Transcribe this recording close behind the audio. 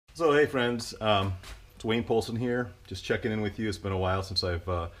So hey friends, it's Wayne Polson here, just checking in with you. It's been a while since I've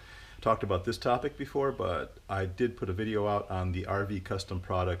talked about this topic before, but I did put a video out on the RV Custom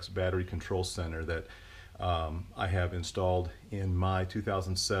Products Battery Control Center that I have installed in my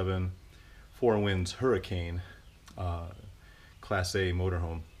 2007 Four Winds Hurricane Class A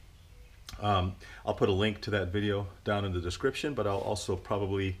motorhome. I'll put a link to that video down in the description, but I'll also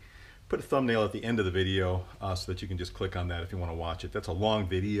probably put a thumbnail at the end of the video so that you can just click on that if you want to watch it. That's a long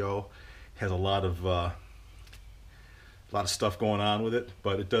video, has a lot of stuff going on with it,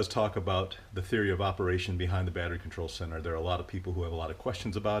 but it does talk about the theory of operation behind the Battery Control Center. There are a lot of people who have a lot of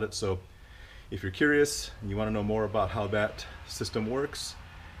questions about it, so if you're curious and you want to know more about how that system works,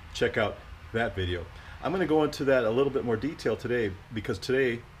 check out that video. I'm going to go into that a little bit more detail today because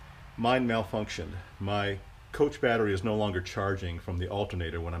today mine malfunctioned. My coach battery is no longer charging from the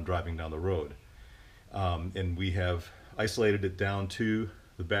alternator when I'm driving down the road. And we have isolated it down to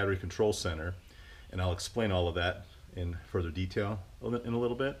the Battery Control Center, and I'll explain all of that in further detail in a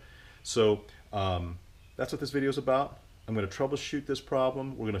little bit. So that's what this video is about. I'm going to troubleshoot this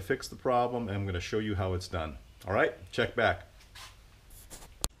problem, we're going to fix the problem, and I'm going to show you how it's done. Alright, check back.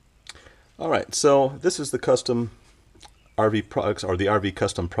 Alright, so this is the custom RV products, or the RV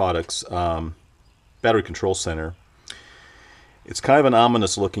Custom Products Battery Control Center. It's kind of an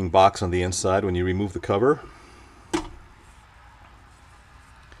ominous looking box on the inside when you remove the cover. It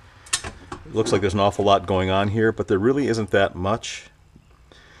looks like there's an awful lot going on here, but there really isn't that much.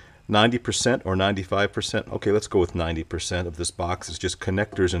 90% or 95%, okay, let's go with 90% of this box is just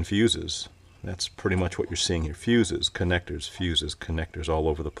connectors and fuses. That's pretty much what you're seeing here. Fuses, connectors all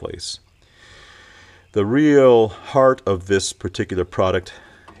over the place. The real heart of this particular product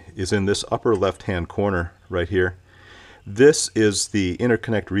is in this upper left-hand corner right here. This is the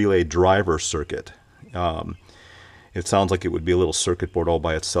Interconnect Relay Driver circuit. It sounds like it would be a little circuit board all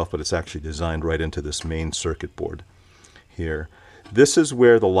by itself, but it's actually designed right into this main circuit board here. This is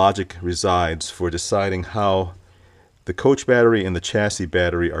where the logic resides for deciding how the coach battery and the chassis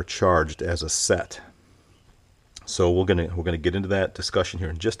battery are charged as a set. So we're gonna get into that discussion here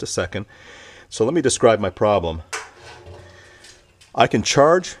in just a second. So let me describe my problem. I can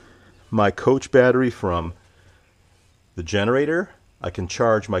charge my coach battery from the generator. I can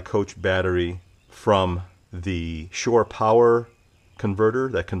charge my coach battery from the shore power converter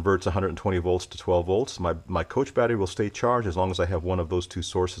that converts 120 volts to 12 volts. My coach battery will stay charged as long as I have one of those two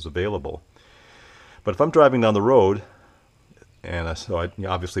sources available. But if I'm driving down the road, and so I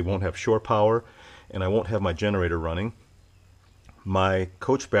obviously won't have shore power, and I won't have my generator running, my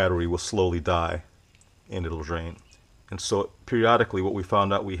coach battery will slowly die and it'll drain. And so periodically what we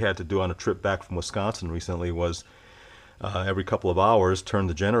found out we had to do on a trip back from Wisconsin recently was every couple of hours turn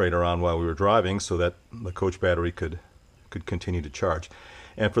the generator on while we were driving so that the coach battery could continue to charge.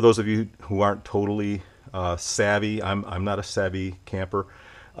 And for those of you who aren't totally savvy, I'm not a savvy camper,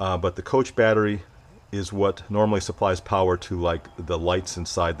 but the coach battery is what normally supplies power to like the lights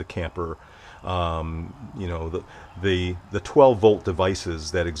inside the camper, you know, the 12 volt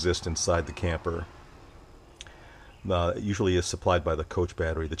devices that exist inside the camper. Usually is supplied by the coach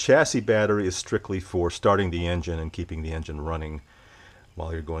battery. The chassis battery is strictly for starting the engine and keeping the engine running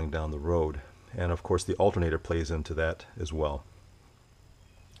while you're going down the road. And of course the alternator plays into that as well.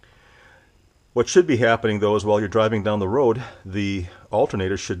 What should be happening though is while you're driving down the road, the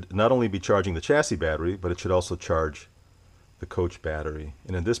alternator should not only be charging the chassis battery, but it should also charge the coach battery.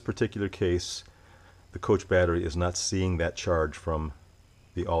 And in this particular case, the coach battery is not seeing that charge from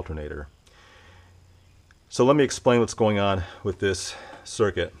the alternator. So let me explain what's going on with this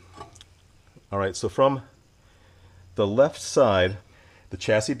circuit. Alright, so from the left side, the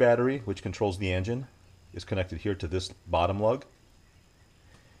chassis battery, which controls the engine, is connected here to this bottom lug.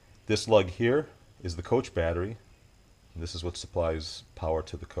 This lug here is the coach battery. And this is what supplies power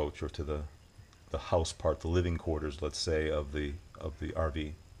to the coach, or to the house part, the living quarters, let's say, of the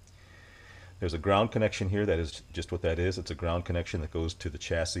RV. There's a ground connection here. That is just what that is. It's a ground connection that goes to the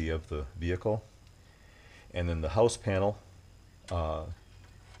chassis of the vehicle. And then the house panel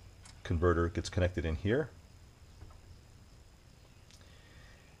converter gets connected in here.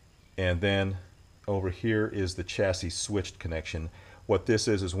 And then over here is the chassis switched connection. What this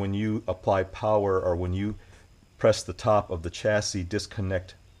is when you apply power, or when you press the top of the chassis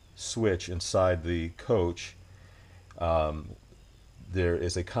disconnect switch inside the coach, there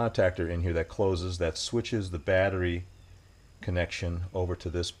is a contactor in here that closes, that switches the battery connection over to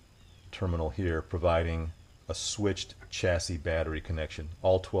this terminal here, providing a switched chassis battery connection,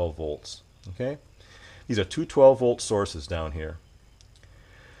 all 12 volts. Okay, these are two 12 volt sources down here.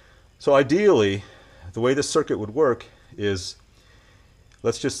 So ideally, the way this circuit would work is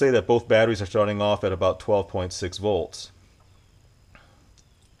let's just say that both batteries are starting off at about 12.6 volts.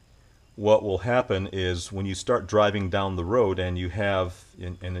 What will happen is when you start driving down the road, and you have,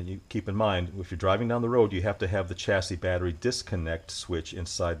 and you keep in mind, if you're driving down the road, you have to have the chassis battery disconnect switch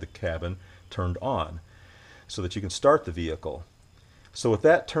inside the cabin turned on so that you can start the vehicle. So with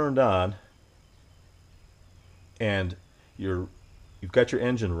that turned on, and you've got your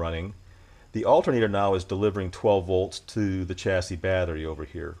engine running, the alternator now is delivering 12 volts to the chassis battery over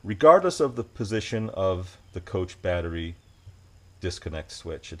here, regardless of the position of the coach battery disconnect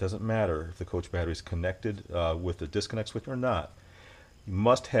switch. It doesn't matter if the coach battery is connected with the disconnect switch or not. You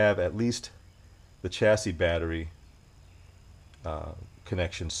must have at least the chassis battery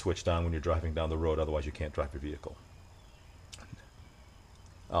connection switched on when you're driving down the road, otherwise you can't drive your vehicle.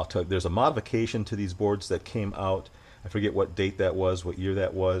 I'll tell you, there's a modification to these boards that came out. I forget what date that was, what year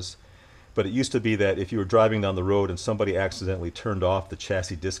that was, but it used to be that if you were driving down the road and somebody accidentally turned off the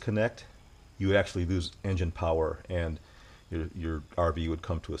chassis disconnect, you would actually lose engine power, and your RV would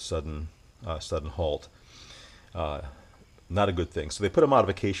come to a sudden halt. Not a good thing. So they put a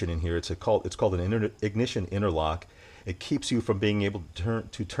modification in here. It's called an ignition interlock. It keeps you from being able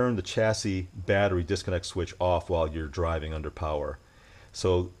to turn the chassis battery disconnect switch off while you're driving under power.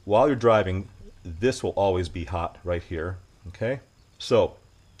 So while you're driving, this will always be hot right here. Okay? So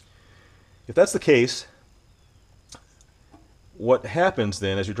if that's the case, what happens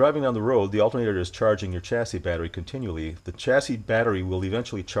then, as you're driving down the road, the alternator is charging your chassis battery continually. The chassis battery will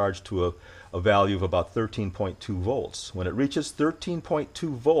eventually charge to a value of about 13.2 volts. When it reaches 13.2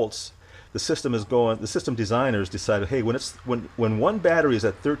 volts, the system designers decided, hey, when one battery is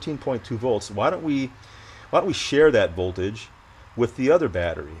at 13.2 volts, why don't we share that voltage with the other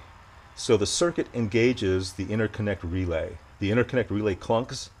battery? So the circuit engages the interconnect relay. The interconnect relay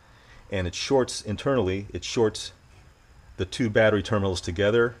clunks, and it shorts internally. It shorts the two battery terminals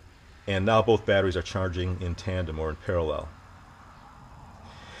together, and now both batteries are charging in tandem or in parallel.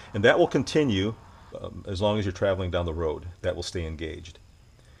 And that will continue as long as you're traveling down the road. That will stay engaged.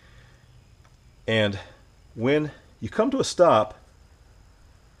 And when you come to a stop,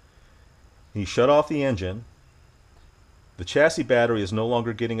 you shut off the engine, the chassis battery is no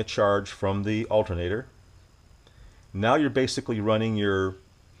longer getting a charge from the alternator. Now you're basically running your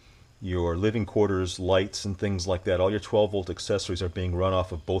living quarters lights and things like that. All your 12-volt accessories are being run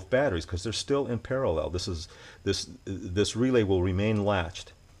off of both batteries because they're still in parallel. This relay will remain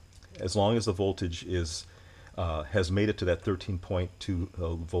latched as long as the voltage has made it to that 13.2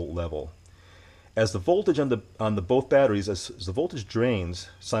 volt level. As the voltage on the both batteries, as the voltage drains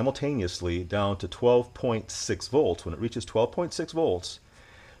simultaneously down to 12.6 volts, when it reaches 12.6 volts,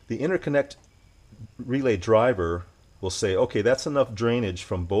 the interconnect relay driver will say, okay, that's enough drainage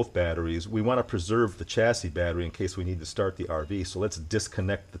from both batteries. We want to preserve the chassis battery in case we need to start the RV, so let's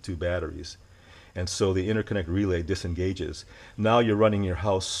disconnect the two batteries. And so the interconnect relay disengages. Now you're running your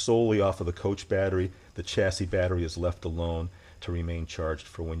house solely off of the coach battery. The chassis battery is left alone to remain charged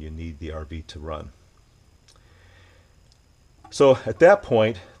for when you need the RV to run. So at that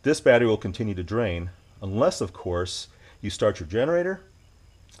point, this battery will continue to drain unless, of course, you start your generator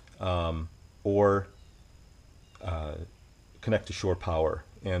or connect to shore power,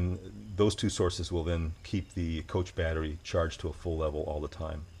 and those two sources will then keep the coach battery charged to a full level all the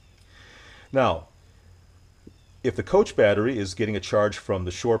time. Now, if the coach battery is getting a charge from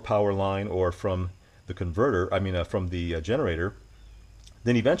the shore power line or from the converter, from the generator,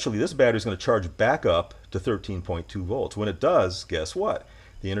 then eventually this battery is going to charge back up to 13.2 volts. When it does, guess what?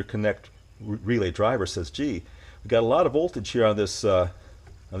 The interconnect relay driver says, gee, we've got a lot of voltage here on this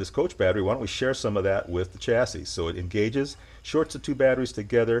coach battery. Why don't we share some of that with the chassis? So it engages, shorts the two batteries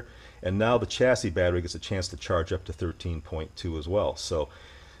together, and now the chassis battery gets a chance to charge up to 13.2 as well. So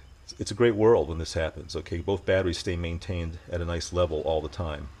it's a great world when this happens. Okay, both batteries stay maintained at a nice level all the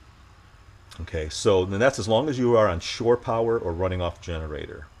time. Okay, so then that's as long as you are on shore power or running off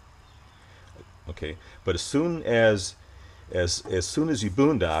generator. Okay, but as soon as you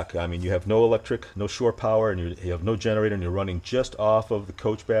boondock, you have no electric, no shore power, and you have no generator, and you're running just off of the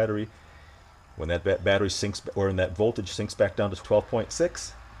coach battery. When that battery sinks, or in that voltage sinks back down to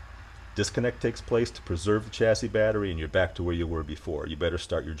 12.6, disconnect takes place to preserve the chassis battery, and you're back to where you were before. You better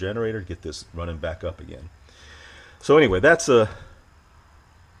start your generator to get this running back up again. So anyway, that's a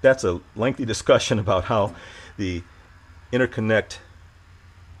lengthy discussion about how the interconnect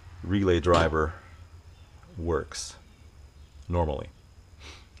relay driver works normally.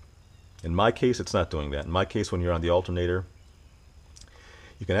 In my case, it's not doing that. In my case, when you're on the alternator,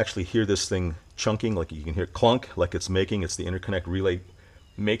 you can actually hear this thing chunking, like you can hear clunk, like it's the interconnect relay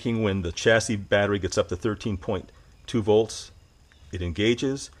making when the chassis battery gets up to 13.2 volts. It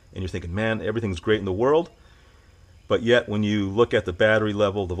engages, and you're thinking, man, everything's great in the world. But yet, when you look at the battery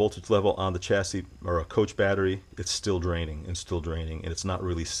level, the voltage level on the chassis or a coach battery, it's still draining and still draining, and it's not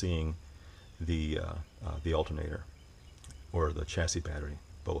really seeing the alternator or the chassis battery,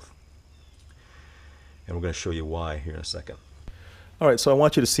 both. And we're going to show you why here in a second. All right, so I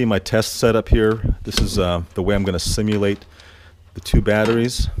want you to see my test setup here. This is the way I'm going to simulate the two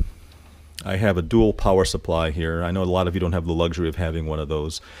batteries. I have a dual power supply here. I know a lot of you don't have the luxury of having one of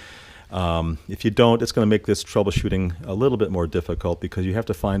those. If you don't, it's going to make this troubleshooting a little bit more difficult because you have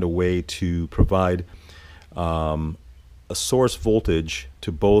to find a way to provide a source voltage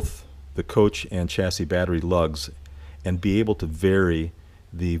to both the coach and chassis battery lugs and be able to vary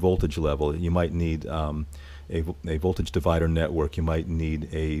the voltage level. You might need a voltage divider network. You might need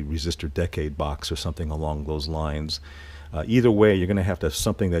a resistor decade box or something along those lines. Either way, you're going to have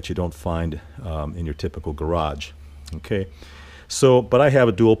something that you don't find in your typical garage. Okay. So, but I have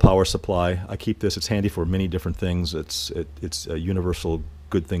a dual power supply. I keep this. It's handy for many different things. It's a universal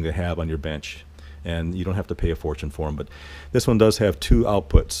good thing to have on your bench, and you don't have to pay a fortune for them. But this one does have two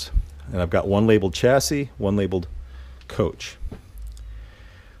outputs, and I've got one labeled chassis, one labeled coach.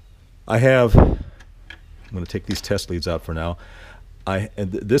 I'm going to take these test leads out for now.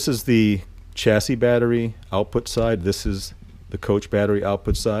 This is the chassis battery output side. This is the coach battery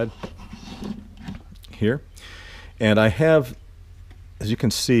output side here, and I have, as you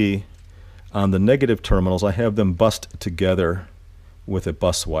can see, on the negative terminals, I have them bussed together with a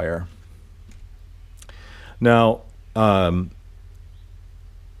bus wire. Now,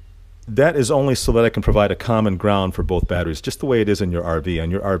 that is only so that I can provide a common ground for both batteries, just the way it is in your RV. On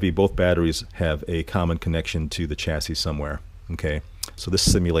your RV, both batteries have a common connection to the chassis somewhere. Okay, so this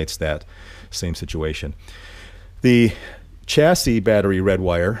simulates that same situation. The chassis battery red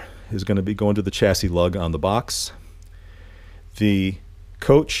wire is going to be going to the chassis lug on the box. The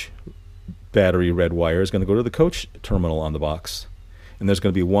coach battery red wire is going to go to the coach terminal on the box. And there's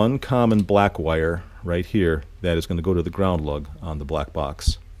going to be one common black wire right here that is going to go to the ground lug on the black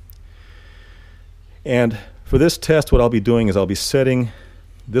box. And for this test, what I'll be doing is I'll be setting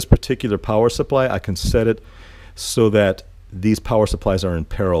this particular power supply. I can set it so that these power supplies are in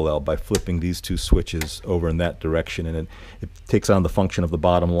parallel by flipping these two switches over in that direction, and it takes on the function of the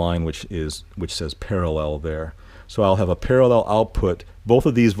bottom line, which says parallel there. So I'll have a parallel output. Both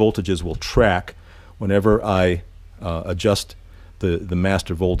of these voltages will track whenever I adjust the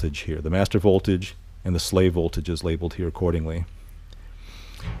master voltage here. The master voltage and the slave voltage is labeled here accordingly.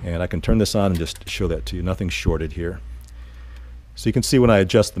 And I can turn this on and just show that to you. Nothing's shorted here. So you can see when I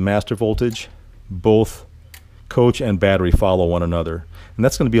adjust the master voltage, both coach and battery follow one another. And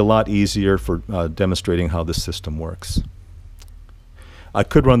that's going to be a lot easier for demonstrating how this system works. I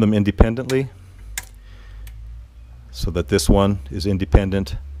could run them independently, so that this one is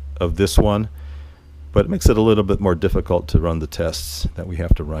independent of this one, but it makes it a little bit more difficult to run the tests that we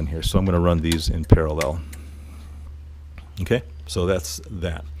have to run here. So I'm going to run these in parallel. Okay, so that's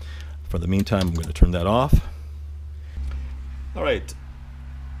that. For the meantime, I'm going to turn that off. All right,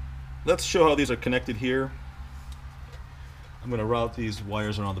 let's show how these are connected here. I'm going to route these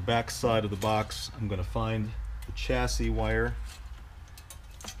wires around the back side of the box. I'm going to find the chassis wire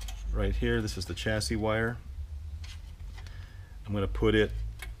right here. This is the chassis wire. I'm going to put it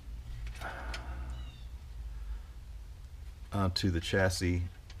onto the chassis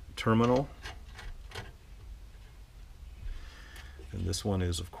terminal. And this one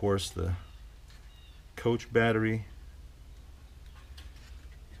is, of course, the coach battery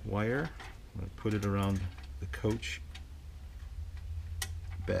wire. I'm going to put it around the coach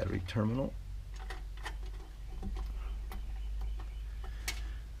battery terminal.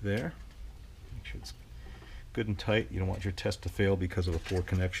 There. Make sure it's good and tight. You don't want your test to fail because of a poor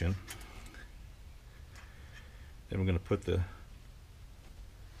connection. Then we're going to put the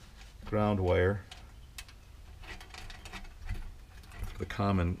ground wire, the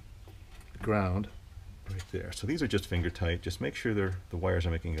common ground, right there. So these are just finger tight. Just make sure the wires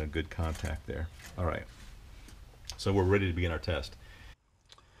are making a good contact there. All right. So we're ready to begin our test.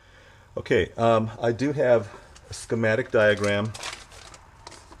 Okay, I do have a schematic diagram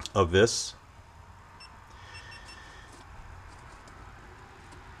of this.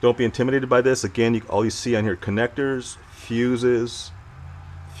 Don't be intimidated by this. Again, all you see on here, connectors, fuses,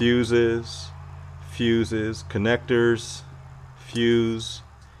 fuses, fuses, connectors, fuse,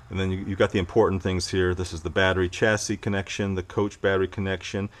 and then you've got the important things here. This is the battery chassis connection, the coach battery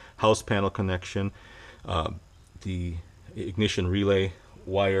connection, house panel connection, the ignition relay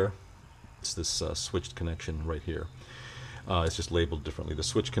wire. It's this switched connection right here. It's just labeled differently. The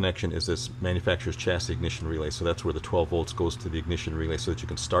switch connection is this manufacturer's chassis ignition relay, so that's where the 12 volts goes to the ignition relay so that you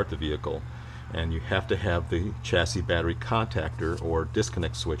can start the vehicle. And you have to have the chassis battery contactor or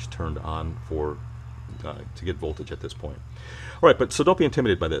disconnect switch turned on for to get voltage at this point. All right, but so don't be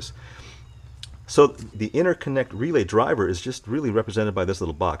intimidated by this. So the Interconnect Relay Driver is just really represented by this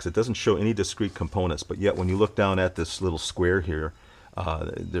little box. It doesn't show any discrete components, but yet when you look down at this little square here,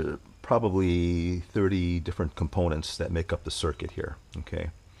 there are probably 30 different components that make up the circuit here. Okay.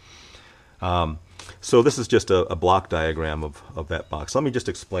 So this is just a block diagram of that box. Let me just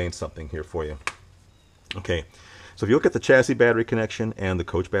explain something here for you. Okay, so if you look at the chassis battery connection and the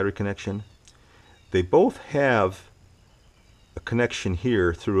coach battery connection, they both have a connection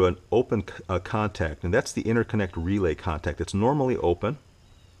here through an open contact, and that's the interconnect relay contact. It's normally open.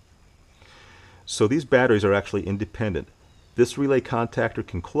 So these batteries are actually independent. This relay contactor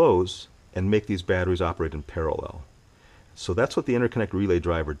can close and make these batteries operate in parallel. So that's what the Interconnect Relay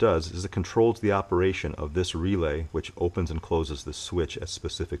Driver does, is it controls the operation of this relay, which opens and closes the switch at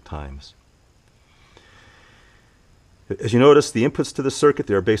specific times. As you notice, the inputs to the circuit,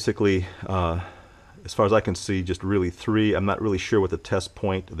 they're basically, as far as I can see, just really three. I'm not really sure what the test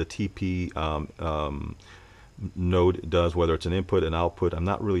point, the TP node does, whether it's an input, an output. I'm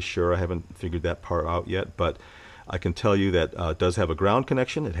not really sure. I haven't figured that part out yet, but I can tell you that it does have a ground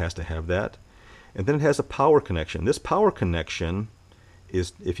connection. It has to have that. And then it has a power connection. This power connection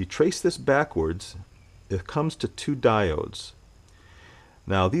is, if you trace this backwards, it comes to two diodes.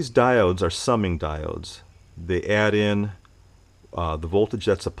 Now these diodes are summing diodes. They add in the voltage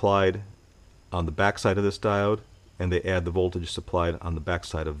that's applied on the backside of this diode, and they add the voltage supplied on the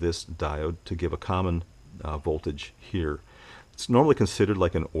backside of this diode to give a common voltage here. It's normally considered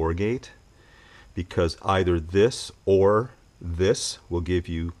like an OR gate, because either this or this will give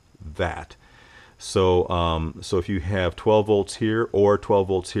you that. So, so if you have 12 volts here or 12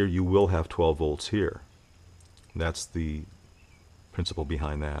 volts here, you will have 12 volts here. That's the principle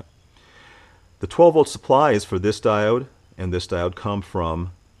behind that. The 12 volt supplies for this diode and this diode come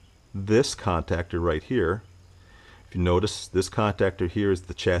from this contactor right here. If you notice, this contactor here is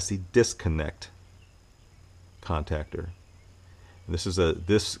the chassis disconnect contactor. And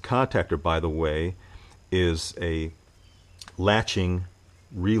this contactor, by the way, is a latching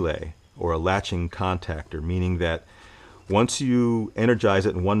relay or a latching contactor, meaning that once you energize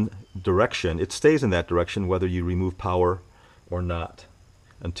it in one direction, it stays in that direction whether you remove power or not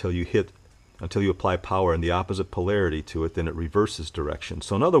until you apply power in the opposite polarity to it. Then it reverses direction.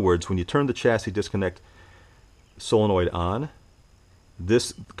 So in other words, when you turn the chassis disconnect solenoid on,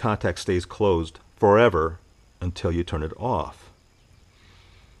 this contact stays closed forever until you turn it off.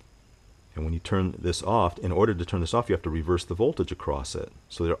 And when you turn this off, in order to turn this off, you have to reverse the voltage across it.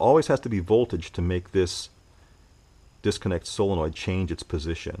 So there always has to be voltage to make this disconnect solenoid change its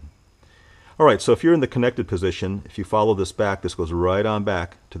position. All right, so if you're in the connected position, if you follow this back, this goes right on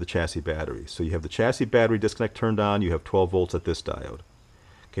back to the chassis battery. So you have the chassis battery disconnect turned on, you have 12 volts at this diode.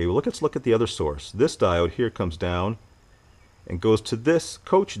 Okay, well, let's look at the other source. This diode here comes down and goes to this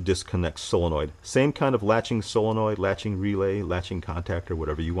coach disconnect solenoid. Same kind of latching solenoid, latching relay, latching contactor,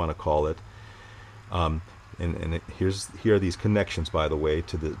 whatever you want to call it. Here are these connections, by the way,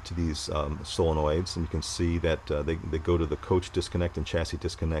 to these solenoids, and you can see that they go to the coach disconnect and chassis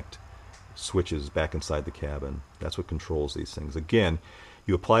disconnect switches back inside the cabin. That's what controls these things. Again,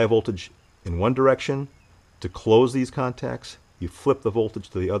 you apply a voltage in one direction to close these contacts. You flip the voltage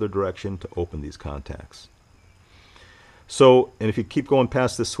to the other direction to open these contacts. So, and if you keep going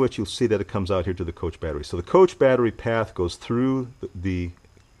past this switch, you'll see that it comes out here to the coach battery. So the coach battery path goes through the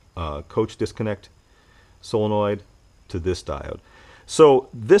coach disconnect solenoid to this diode. So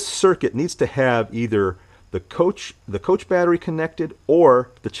this circuit needs to have either the coach battery connected or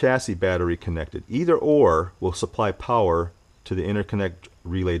the chassis battery connected. Either or will supply power to the Interconnect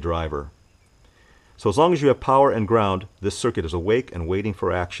Relay Driver. So as long as you have power and ground, this circuit is awake and waiting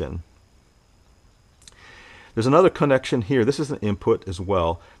for action. There's another connection here. This is an input as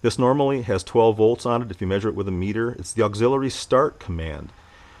well. This normally has 12 volts on it if you measure it with a meter. It's the auxiliary start command.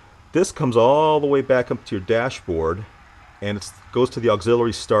 This comes all the way back up to your dashboard, and it goes to the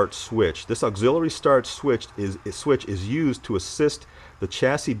auxiliary start switch. This auxiliary start switch is used to assist the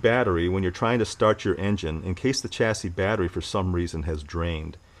chassis battery when you're trying to start your engine in case the chassis battery for some reason has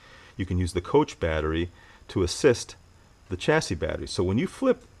drained. You can use the coach battery to assist the chassis battery. So when you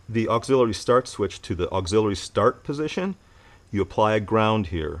flip the auxiliary start switch to the auxiliary start position, you apply a ground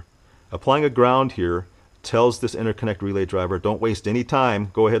here. Applying a ground here tells this Interconnect Relay Driver, don't waste any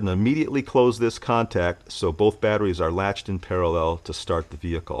time, go ahead and immediately close this contact so both batteries are latched in parallel to start the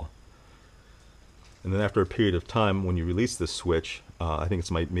vehicle. And then after a period of time, when you release this switch, I think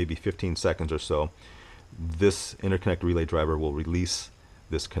it's maybe 15 seconds or so, this interconnect relay driver will release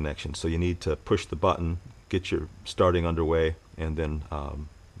this connection. So you need to push the button, get your starting underway, and then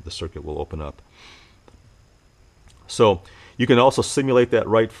the circuit will open up. So you can also simulate that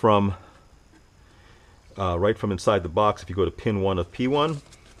right from inside the box. If you go to pin 1 of P1,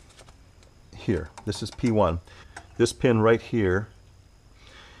 here, this is P1. This pin right here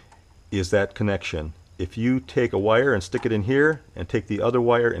is that connection. If you take a wire and stick it in here and take the other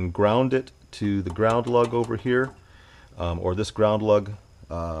wire and ground it to the ground lug over here, or this ground lug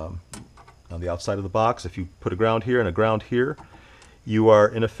on the outside of the box, if you put a ground here and a ground here, you are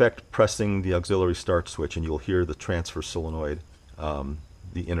in effect pressing the auxiliary start switch, and you'll hear the transfer solenoid,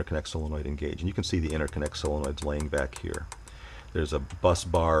 the interconnect solenoid engage. And you can see the interconnect solenoids laying back here. There's a bus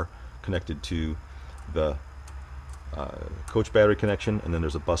bar connected to the coach battery connection, and then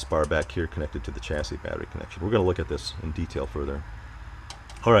there's a bus bar back here connected to the chassis battery connection. We're going to look at this in detail further.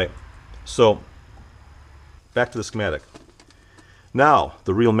 All right, so back to the schematic. Now,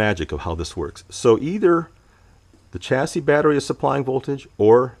 the real magic of how this works. So either the chassis battery is supplying voltage,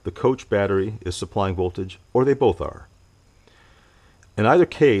 or the coach battery is supplying voltage, or they both are. In either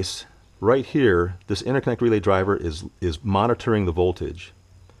case, right here, this interconnect relay driver is monitoring the voltage.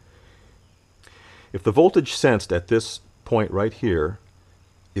 If the voltage sensed at this point right here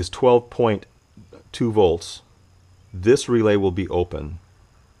is 12.2 volts, this relay will be open.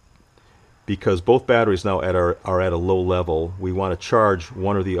 Because both batteries now are at a low level, we want to charge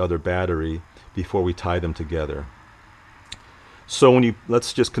one or the other battery before we tie them together. So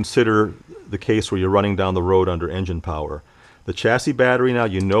let's just consider the case where you're running down the road under engine power. The chassis battery now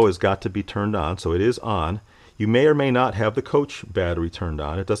has got to be turned on, so it is on. You may or may not have the coach battery turned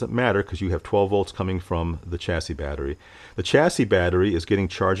on. It doesn't matter because you have 12 volts coming from the chassis battery. The chassis battery is getting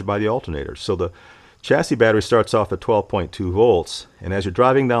charged by the alternator. So the chassis battery starts off at 12.2 volts, and as you're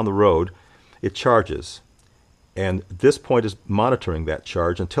driving down the road, it charges. And this point is monitoring that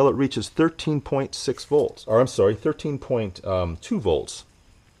charge until it reaches 13.6 volts, or I'm sorry, 13.2 volts.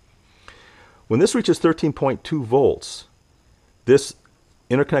 When this reaches 13.2 volts, this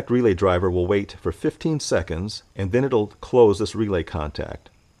interconnect relay driver will wait for 15 seconds, and then it'll close this relay contact.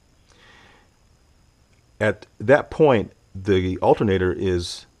 At that point, the alternator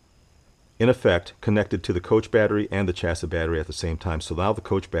is in effect connected to the coach battery and the chassis battery at the same time. So now the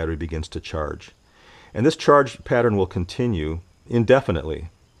coach battery begins to charge. And this charge pattern will continue indefinitely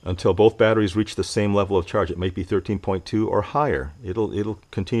until both batteries reach the same level of charge. It might be 13.2 or higher. It'll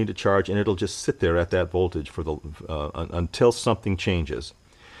continue to charge, and it'll just sit there at that voltage for until something changes.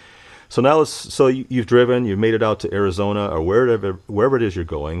 So now you've driven, you've made it out to Arizona or wherever it is you're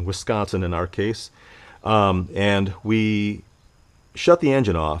going, Wisconsin in our case, and we shut the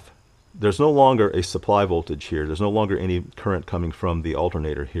engine off. There's no longer a supply voltage here. There's no longer any current coming from the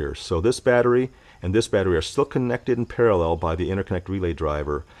alternator here. So this battery and this battery are still connected in parallel by the interconnect relay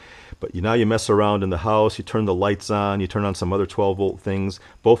driver. But now you mess around in the house, you turn the lights on, you turn on some other 12-volt things.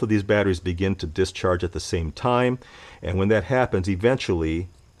 Both of these batteries begin to discharge at the same time. And when that happens, eventually,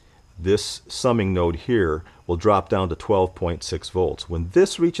 this summing node here will drop down to 12.6 volts. When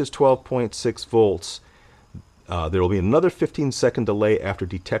this reaches 12.6 volts, there will be another 15-second delay after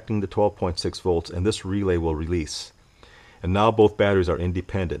detecting the 12.6 volts, and this relay will release. And now both batteries are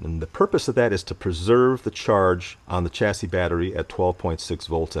independent. And the purpose of that is to preserve the charge on the chassis battery at 12.6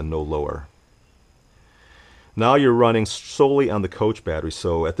 volts and no lower. Now you're running solely on the coach battery.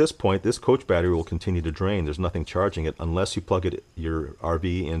 So at this point, this coach battery will continue to drain. There's nothing charging it unless you plug your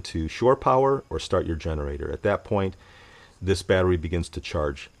RV into shore power or start your generator. At that point, this battery begins to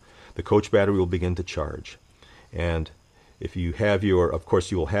charge. The coach battery will begin to charge. And if you have of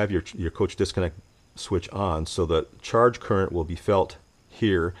course you will have your coach disconnect switch on, so the charge current will be felt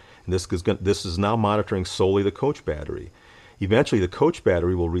here. And this is now monitoring solely the coach battery. Eventually the coach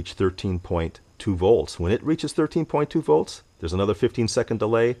battery will reach 13.2 volts. When it reaches 13.2 volts, there's another 15-second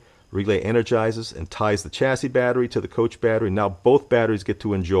delay. Relay energizes and ties the chassis battery to the coach battery. Now both batteries get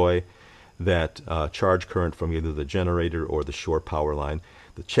to enjoy that charge current from either the generator or the shore power line.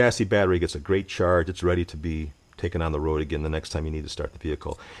 The chassis battery gets a great charge. It's ready to be taken on the road again the next time you need to start the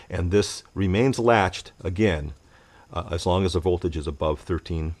vehicle. And this remains latched again as long as the voltage is above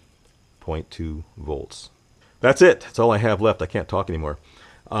 13.2 volts. That's it. That's all I have left. I can't talk anymore.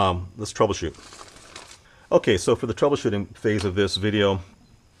 Let's troubleshoot. Okay, so for the troubleshooting phase of this video,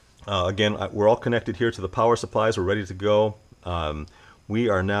 again, we're all connected here to the power supplies. We're ready to go. We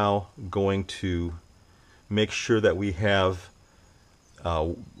are now going to make sure that we have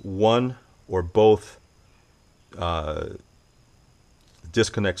one or both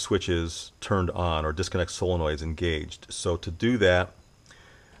disconnect switches turned on or disconnect solenoids engaged. So to do that,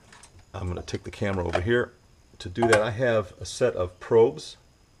 I'm going to take the camera over here. To do that, I have a set of probes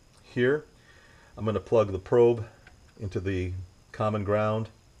here. I'm going to plug the probe into the common ground,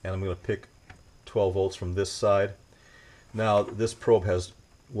 and I'm going to pick 12 volts from this side. Now this probe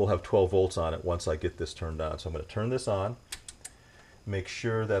will have 12 volts on it once I get this turned on. So I'm going to turn this on, make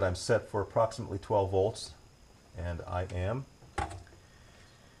sure that I'm set for approximately 12 volts, and I am. And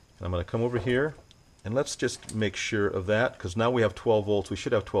I'm going to come over here, and let's just make sure of that, because now we have 12 volts. We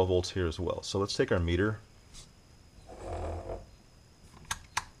should have 12 volts here as well. So let's take our meter.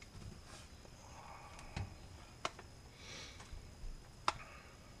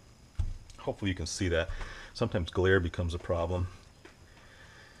 Hopefully you can see that. Sometimes glare becomes a problem.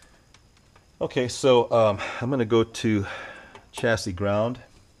 Okay, so I'm going to go to chassis ground.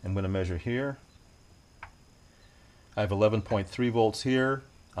 I'm going to measure here. I have 11.3 volts here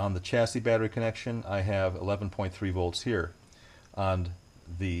on the chassis battery connection. I have 11.3 volts here on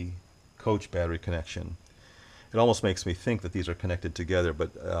the coach battery connection. It almost makes me think that these are connected together,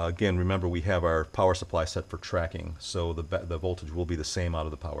 but again, remember we have our power supply set for tracking, so the voltage will be the same out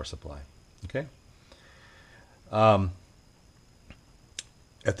of the power supply. Okay.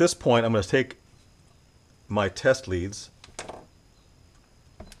 At this point, I'm going to take my test leads.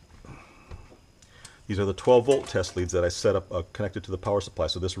 These are the 12 volt test leads that I set up connected to the power supply.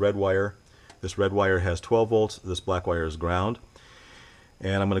 So this red wire has 12 volts. This black wire is ground.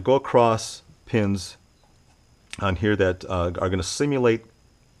 And I'm going to go across pins on here that are going to simulate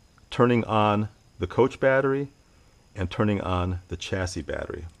turning on the coach battery and turning on the chassis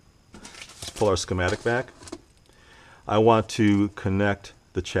battery. Let's pull our schematic back. I want to connect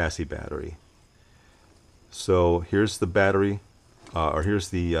the chassis battery. So here's the battery, or here's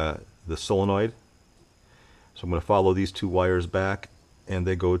the solenoid. So I'm going to follow these two wires back, and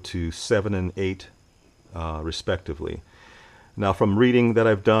they go to 7 and 8 respectively. Now from reading that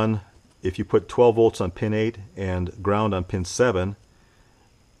I've done, if you put 12 volts on pin 8 and ground on pin 7,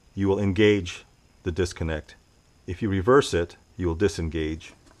 you will engage the disconnect. If you reverse it, you will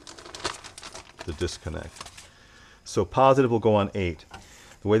disengage the disconnect. So positive will go on 8.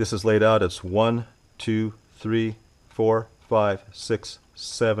 The way this is laid out, it's 1, 2, 3, 4, 5, 6,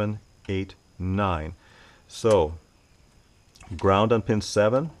 7, 8, 9. So ground on pin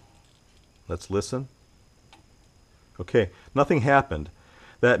 7. Let's listen. Okay, nothing happened.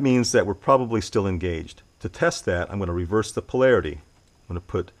 That means that we're probably still engaged. To test that, I'm going to reverse the polarity. I'm going to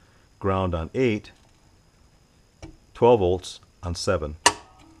put ground on 8, 12 volts on 7.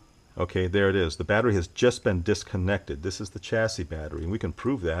 Okay, there it is. The battery has just been disconnected. This is the chassis battery, and we can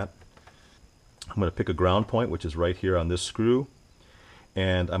prove that. I'm going to pick a ground point, which is right here on this screw,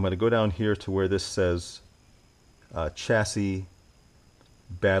 and I'm going to go down here to where this says chassis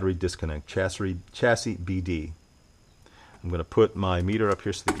battery disconnect, chassis BD. I'm going to put my meter up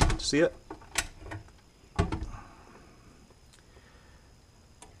here so that you can see it.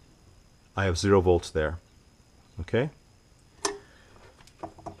 I have 0 volts there. Okay?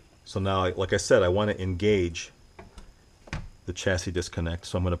 So now, like I said, I want to engage the chassis disconnect.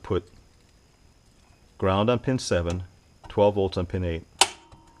 So I'm going to put ground on pin 7, 12 volts on pin 8.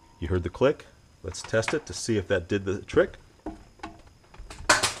 You heard the click. Let's test it to see if that did the trick.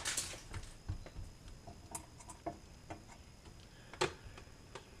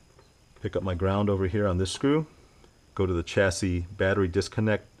 Pick up my ground over here on this screw. Go to the chassis battery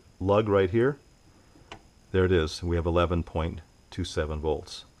disconnect lug right here. There it is. We have 11.27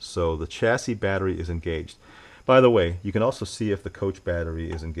 volts. So the chassis battery is engaged. By the way, you can also see if the coach battery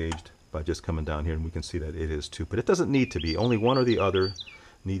is engaged by just coming down here, and we can see that it is too. But it doesn't need to be. Only one or the other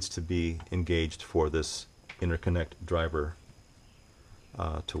needs to be engaged for this interconnect driver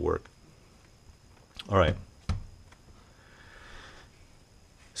to work. All right.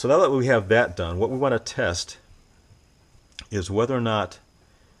 So now that we have that done, what we want to test is whether or not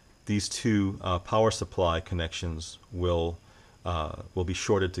these two power supply connections will be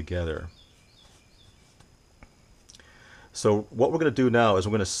shorted together. So what we're going to do now is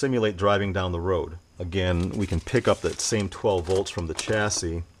we're going to simulate driving down the road. Again, we can pick up that same 12 volts from the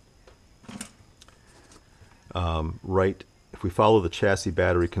chassis. Right, if we follow the chassis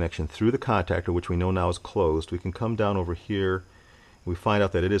battery connection through the contactor, which we know now is closed, we can come down over here. We find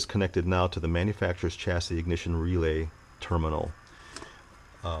out that it is connected now to the manufacturer's chassis ignition relay terminal.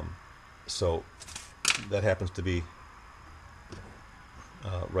 So that happens to be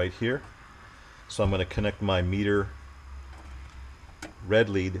right here. So I'm going to connect my meter red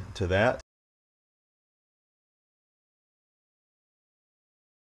lead to that.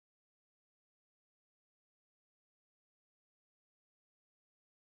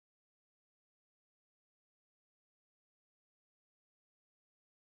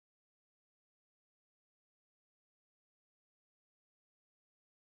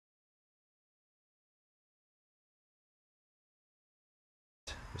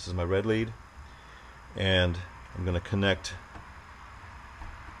 This is my red lead, and I'm going to connect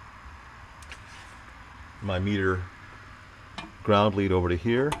my meter ground lead over to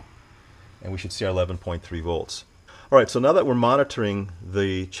here, and we should see our 11.3 volts. Alright, so now that we're monitoring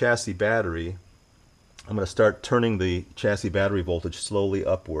the chassis battery, I'm going to start turning the chassis battery voltage slowly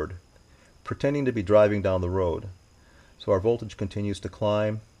upward, pretending to be driving down the road. So our voltage continues to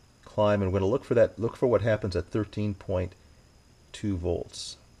climb, and we're going to look for what happens at 13.2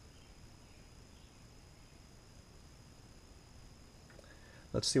 volts.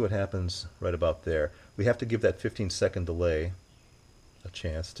 Let's see what happens right about there. We have to give that 15-second delay a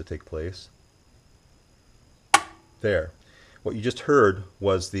chance to take place. There. What you just heard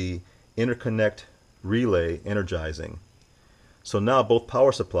was the interconnect relay energizing. So now both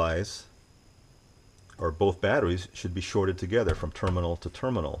power supplies, or both batteries, should be shorted together from terminal to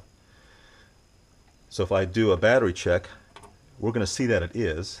terminal. So if I do a battery check, we're going to see that it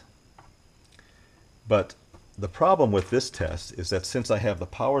is. But the problem with this test is that since I have the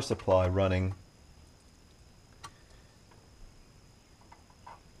power supply running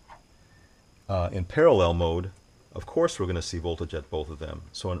in parallel mode, of course we're going to see voltage at both of them.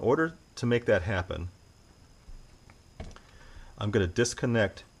 So in order to make that happen, I'm going to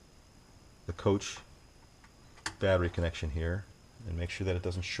disconnect the coach battery connection here and make sure that it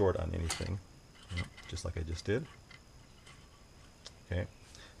doesn't short on anything, just like I just did. Okay,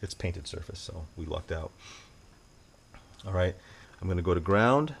 it's painted surface, so we lucked out. Alright, I'm going to go to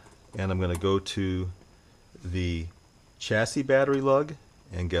ground, and I'm going to go to the chassis battery lug,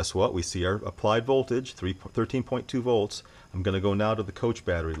 and guess what? We see our applied voltage, 13.2 volts. I'm going to go now to the coach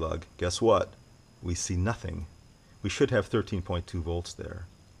battery lug. Guess what? We see nothing. We should have 13.2 volts there,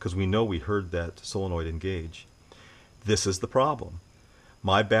 because we know we heard that solenoid engage. This is the problem.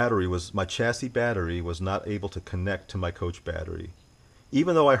 My chassis battery was not able to connect to my coach battery.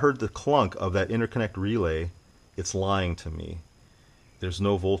 Even though I heard the clunk of that interconnect relay, it's lying to me. There's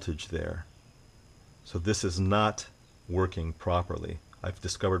no voltage there. So this is not working properly. I've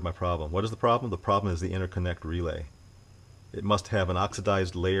discovered my problem. What is the problem? The problem is the interconnect relay. It must have an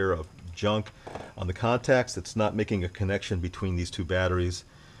oxidized layer of junk on the contacts that's not making a connection between these two batteries.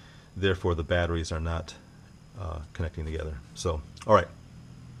 Therefore, the batteries are not connecting together. So, alright,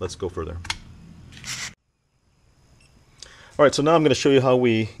 let's go further. Alright, so now I'm going to show you how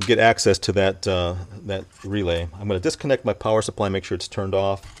we get access to that relay. I'm going to disconnect my power supply, make sure it's turned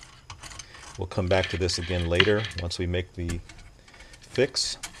off. We'll come back to this again later once we make the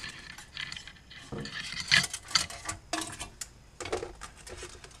fix.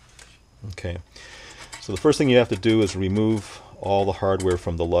 Okay, so the first thing you have to do is remove all the hardware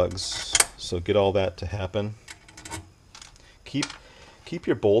from the lugs. So get all that to happen. Keep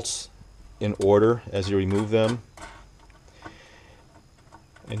your bolts in order as you remove them,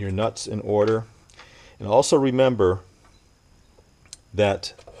 and your nuts in order. And also remember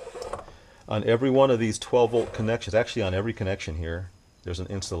that on every one of these 12-volt connections, actually on every connection here, there's an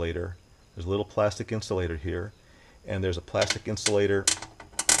insulator. There's a little plastic insulator here, and there's a plastic insulator.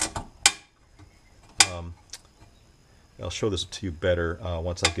 I'll show this to you better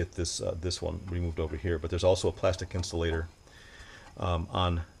once I get this one removed over here. But there's also a plastic insulator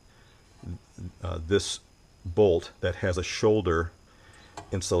on this bolt that has a shoulder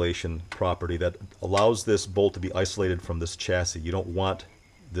insulation property that allows this bolt to be isolated from this chassis. You don't want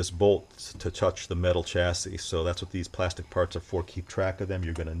this bolt to touch the metal chassis, so that's what these plastic parts are for. Keep track of them.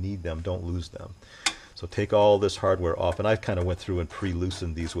 You're going to need them. Don't lose them. So take all this hardware off, and I kind of went through and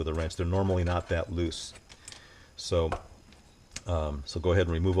pre-loosened these with a wrench. They're normally not that loose. So go ahead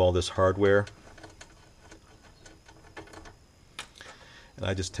and remove all this hardware. And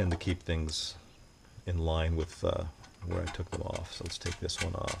I just tend to keep things in line with where I took them off. So let's take this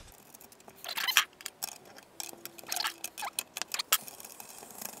one off.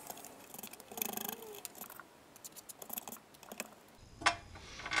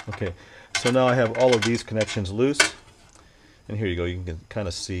 Okay, so now I have all of these connections loose, and here you go. You can kind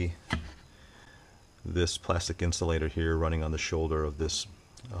of see this plastic insulator here running on the shoulder of this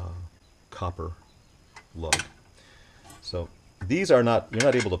copper lug. So these are not, you're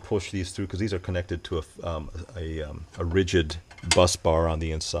not able to push these through because these are connected to a rigid bus bar on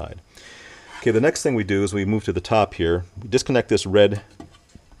the inside. Okay, the next thing we do is we move to the top here. We disconnect this red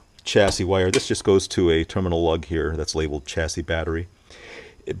chassis wire. This just goes to a terminal lug here that's labeled chassis battery.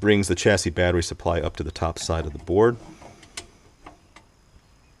 It brings the chassis battery supply up to the top side of the board.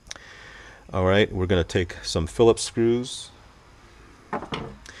 Alright, we're going to take some Phillips screws.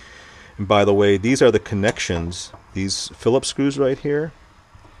 And by the way, these are the connections. These Phillips screws right here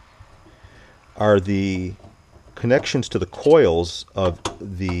are the connections to the coils of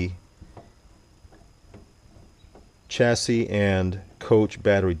the chassis and coach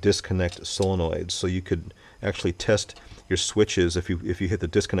battery disconnect solenoids. So you could actually test your switches. If you hit the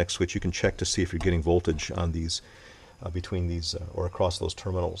disconnect switch, you can check to see if you're getting voltage on these between these or across those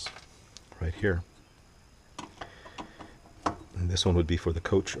terminals right here. And this one would be for the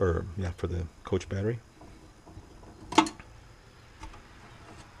coach, or yeah, for the coach battery.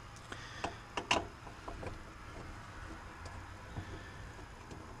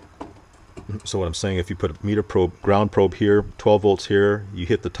 So what I'm saying, if you put a meter probe, ground probe here, 12 volts here, you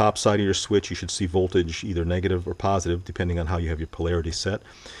hit the top side of your switch, you should see voltage either negative or positive, depending on how you have your polarity set.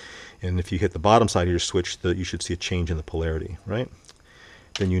 And if you hit the bottom side of your switch, you should see a change in the polarity, right?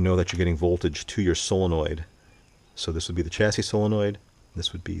 Then you know that you're getting voltage to your solenoid. So this would be the chassis solenoid,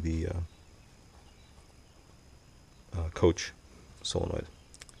 this would be the coach solenoid.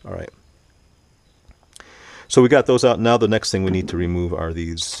 All right. So we got those out. Now the next thing we need to remove are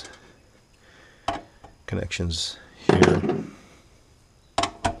these connections here.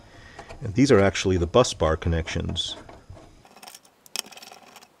 And these are actually the bus bar connections.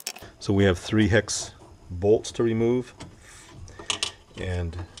 So we have 3 hex bolts to remove,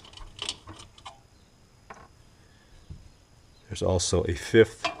 and there's also a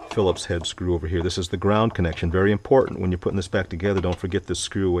 5th Phillips head screw over here. This is the ground connection. Very important when you're putting this back together. Don't forget this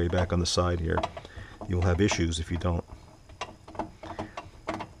screw away back on the side here. You'll have issues if you don't.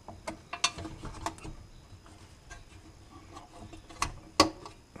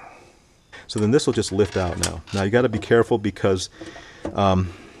 So then this will just lift out now. Now you got to be careful because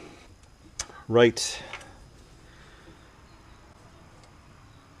right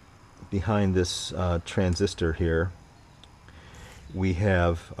behind this transistor here, we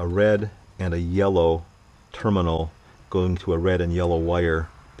have a red and a yellow terminal going to a red and yellow wire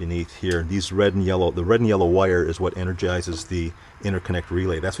beneath here. These red and yellow, the red and yellow wire is what energizes the interconnect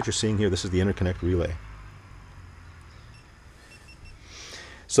relay. That's what you're seeing here. This is the interconnect relay.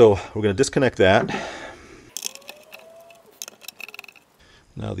 So we're going to disconnect that.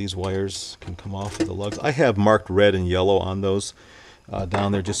 Now these wires can come off of the lugs. I have marked red and yellow on those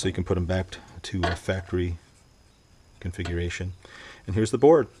down there just so you can put them back to a factory configuration. And here's the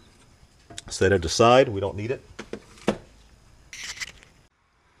board. Set it aside. We don't need it.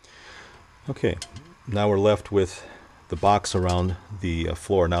 Okay, now we're left with the box around the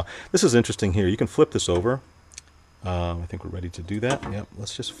floor. Now this is interesting here. You can flip this over. I think we're ready to do that. Yep,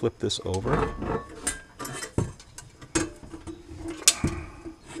 let's just flip this over.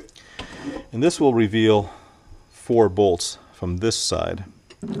 And this will reveal 4 bolts from this side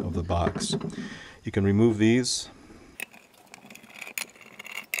of the box. You can remove these.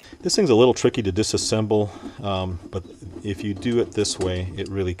 This thing's a little tricky to disassemble, but if you do it this way, it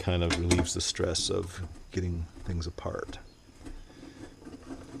really kind of relieves the stress of getting things apart.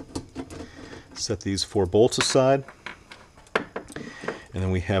 Set these 4 bolts aside, and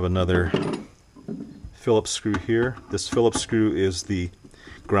then we have another Phillips screw here. This Phillips screw is the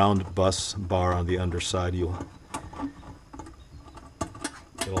ground bus bar on the underside. It'll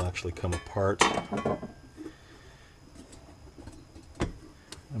actually come apart.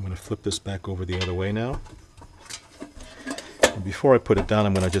 I'm going to flip this back over the other way now. And before I put it down,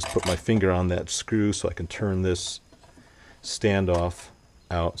 I'm going to just put my finger on that screw so I can turn this standoff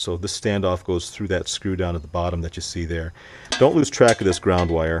out. So this standoff goes through that screw down at the bottom that you see there. Don't lose track of this ground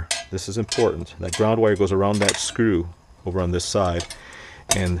wire. This is important. That ground wire goes around that screw over on this side,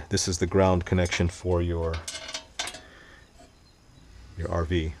 and this is the ground connection for your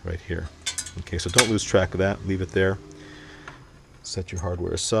RV right here. Okay, so don't lose track of that. Leave it there. Set your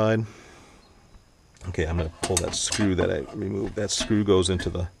hardware aside. Okay, I'm going to pull that screw that I removed. That screw goes into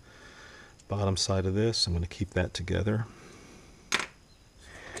the bottom side of this. I'm going to keep that together.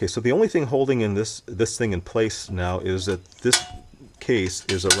 Okay, so the only thing holding in this thing in place now is that this case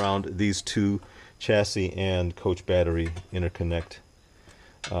is around these 2 chassis and coach battery interconnect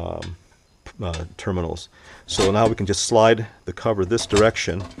terminals. So now we can just slide the cover this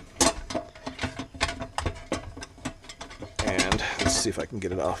direction, and let's see if I can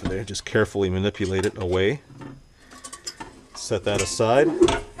get it off of there. Just carefully manipulate it away. Set that aside,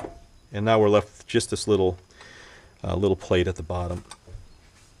 and now we're left with just this little plate at the bottom.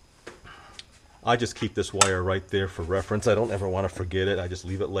 I just keep this wire right there for reference. I don't ever want to forget it. I just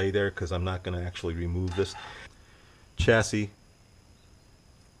leave it lay there because I'm not going to actually remove this. Chassis,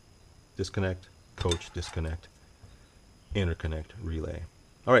 disconnect, coach, disconnect, interconnect relay.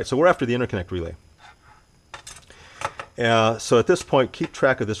 All right, so we're after the interconnect relay. So at this point, keep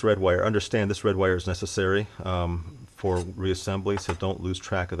track of this red wire. Understand this red wire is necessary for reassembly, so don't lose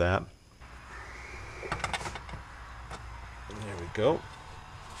track of that. go.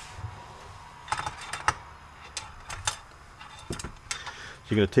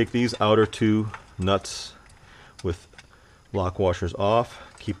 You're going to take these outer two nuts with lock washers off.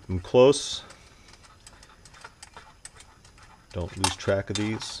 Keep them close. Don't lose track of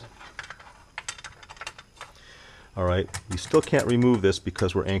these. Alright, you still can't remove this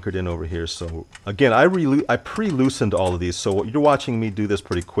because we're anchored in over here. So again, I pre-loosened all of these. So you're watching me do this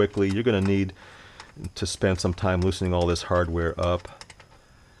pretty quickly. You're going to need to spend some time loosening all this hardware up.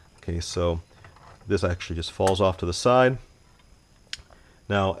 Okay, so this actually just falls off to the side.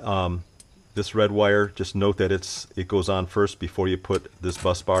 Now, this red wire, just note that it goes on first before you put this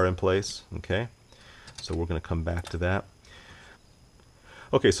bus bar in place. Okay, so we're going to come back to that.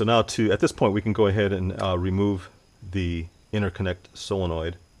 Okay, so now at this point we can go ahead and remove the interconnect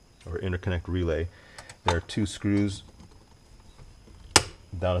solenoid or interconnect relay. There are two screws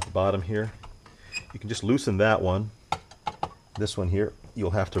down at the bottom here. You can just loosen that one. This one here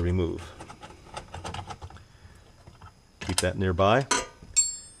you'll have to remove. Keep that nearby.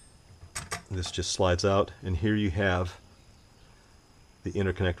 This just slides out, and here you have the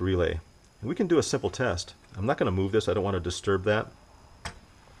interconnect relay. And we can do a simple test. I'm not going to move this, I don't want to disturb that.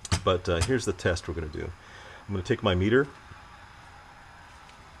 But here's the test we're going to do. I'm going to take my meter.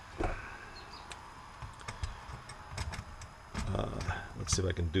 Let's see if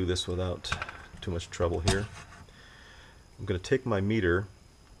I can do this without too much trouble here. I'm going to take my meter,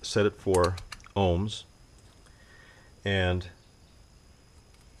 set it for ohms, and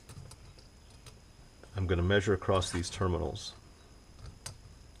I'm going to measure across these terminals.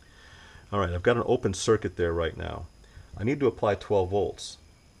 Alright, I've got an open circuit there right now. I need to apply 12 volts.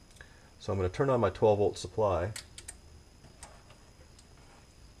 So I'm going to turn on my 12 volt supply,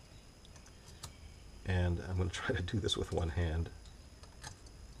 and I'm going to try to do this with one hand.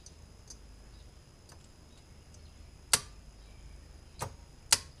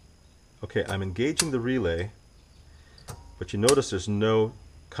 Okay, I'm engaging the relay, but you notice there's no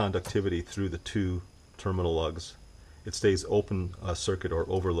conductivity through the two terminal lugs. It stays open circuit or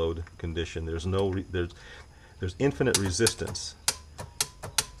overload condition. There's infinite resistance.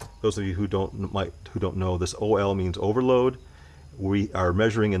 Those of you who don't know, this OL means overload. We are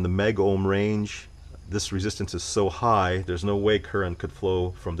measuring in the megohm range. This resistance is so high, there's no way current could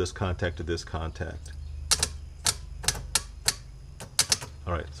flow from this contact to this contact.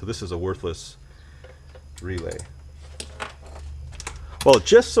 Alright, so this is a worthless relay. Well, it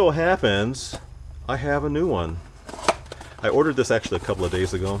just so happens I have a new one. I ordered this actually a couple of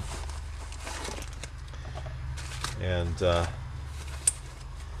days ago. And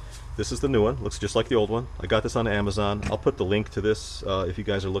this is the new one. Looks just like the old one. I got this on Amazon. I'll put the link to this if you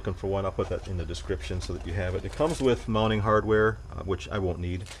guys are looking for one. I'll put that in the description so that you have it. It comes with mounting hardware, which I won't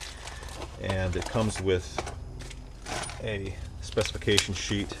need. And it comes with a specification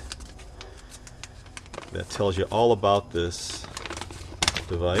sheet that tells you all about this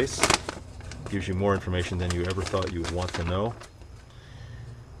device. Gives you more information than you ever thought you would want to know.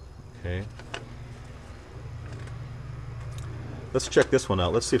 Okay. Let's check this one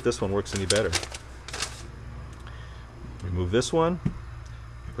out. Let's see if this one works any better. Remove this one.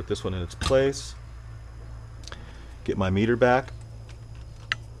 Put this one in its place. Get my meter back.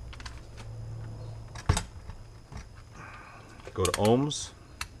 Go to ohms.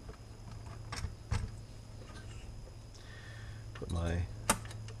 Put my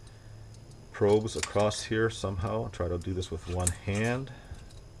probes across here somehow. I'll try to do this with one hand.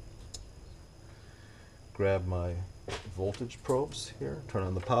 Grab my voltage probes here, turn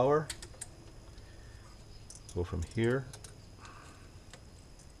on the power, go from here.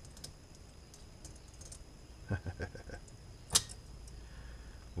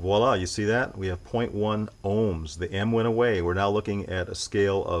 Voila, you see that? We have 0.1 ohms. The M went away. We're now looking at a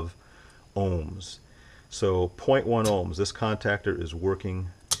scale of ohms. So 0.1 ohms. This contactor is working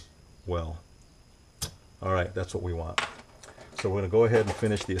well. Alright, that's what we want. So we're going to go ahead and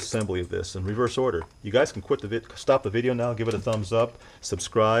finish the assembly of this in reverse order. You guys can stop the video now, give it a thumbs up,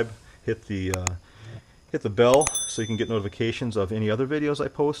 subscribe, hit the bell so you can get notifications of any other videos I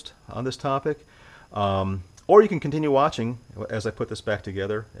post on this topic. Or you can continue watching as I put this back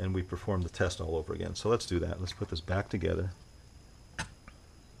together and we perform the test all over again. So let's do that. Let's put this back together.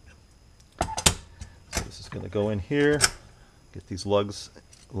 So this is going to go in here, get these lugs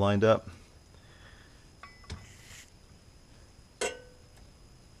lined up.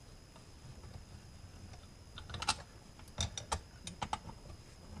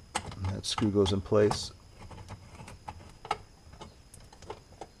 That screw goes in place.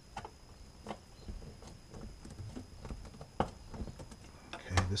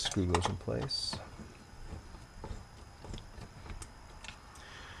 Okay, this screw goes in place.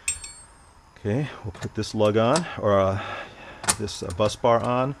 Okay, we'll put this lug on, or this bus bar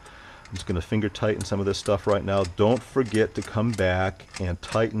on. I'm just going to finger tighten some of this stuff right now. Don't forget to come back and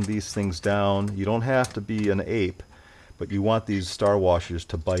tighten these things down. You don't have to be an ape, but you want these star washers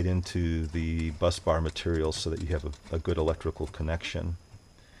to bite into the bus bar material so that you have a good electrical connection.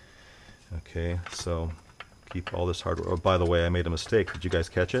 Okay, so keep all this hardware. Oh, by the way, I made a mistake. Did you guys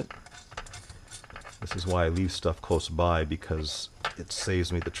catch it? This is why I leave stuff close by, because it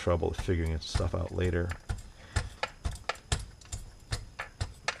saves me the trouble of figuring stuff out later.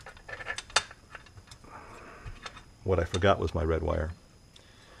 What I forgot was my red wire.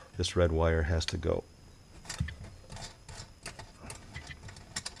 This red wire has to go.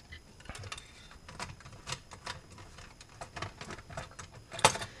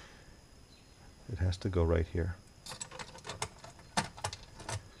 It has to go right here.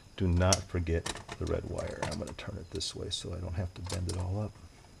 Do not forget the red wire. I'm going to turn it this way so I don't have to bend it all up.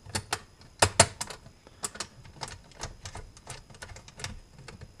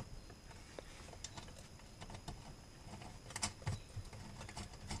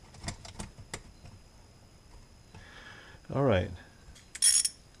 All right.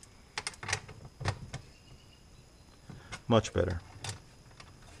 Much better.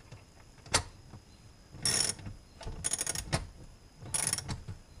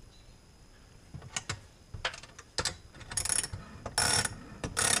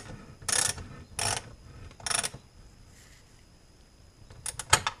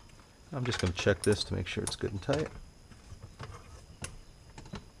 I'm just going to check this to make sure it's good and tight.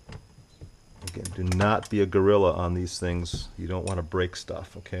 Again, do not be a gorilla on these things. You don't want to break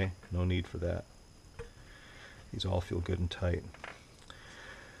stuff, okay? No need for that. These all feel good and tight.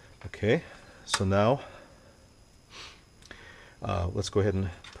 Okay, so now let's go ahead and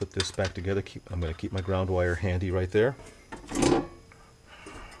put this back together. I'm going to keep my ground wire handy right there.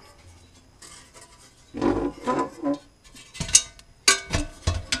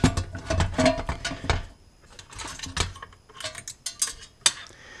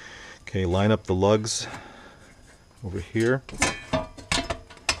 Okay, line up the lugs over here.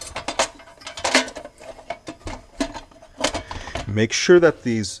 Make sure that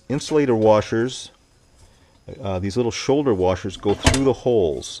these insulator washers, these little shoulder washers, go through the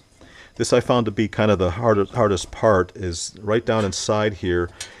holes. This I found to be kind of the hardest part, is right down inside here.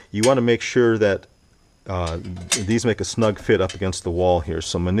 You want to make sure that these make a snug fit up against the wall here.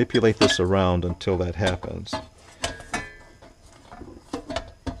 So manipulate this around until that happens.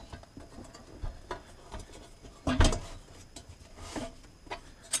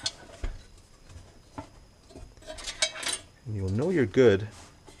 You'll know you're good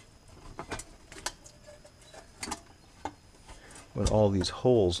when all these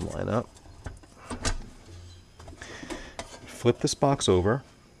holes line up. Flip this box over.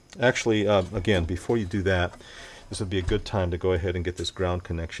 Actually, again, before you do that, this would be a good time to go ahead and get this ground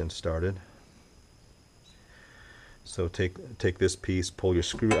connection started. So take this piece, pull your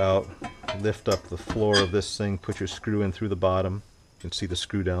screw out, lift up the floor of this thing, put your screw in through the bottom. You can see the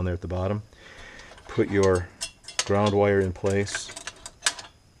screw down there at the bottom. Put your ground wire in place,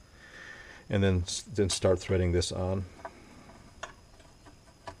 and then start threading this on.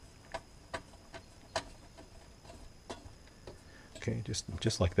 Okay,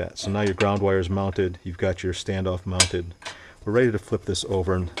 just like that. So now your ground wire is mounted. You've got your standoff mounted. We're ready to flip this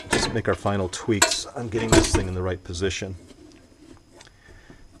over and just make our final tweaks on getting this thing in the right position.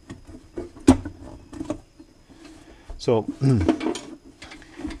 So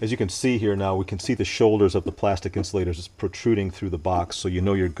as you can see here now, we can see the shoulders of the plastic insulators is protruding through the box, so you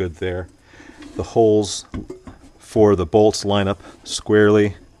know you're good there. The holes for the bolts line up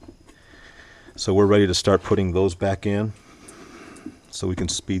squarely, so we're ready to start putting those back in so we can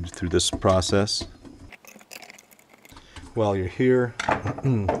speed through this process. While you're here,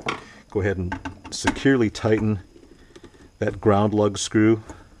 go ahead and securely tighten that ground lug screw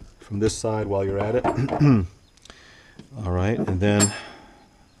from this side while you're at it. All right, and then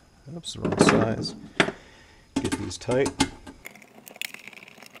oops, the wrong size. Get these tight.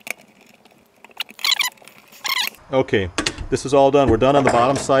 Okay, this is all done. We're done on the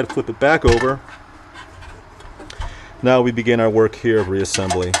bottom side. Flip it back over. Now we begin our work here of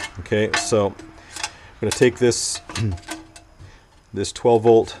reassembly. Okay, so I'm going to take this this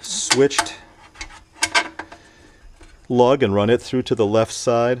 12-volt switched lug and run it through to the left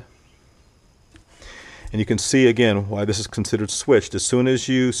side. And you can see again why this is considered switched. As soon as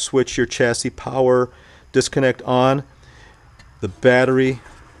you switch your chassis power disconnect on, the battery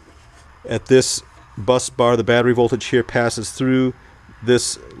at this bus bar, the battery voltage here passes through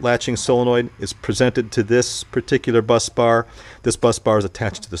this latching solenoid is presented to this particular bus bar. This bus bar is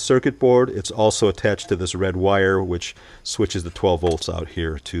attached to the circuit board. It's also attached to this red wire, which switches the 12 volts out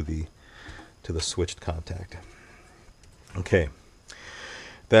here to the switched contact. Okay,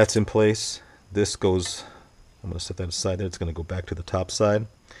 that's in place. This goes, I'm going to set that aside there. It's going to go back to the top side.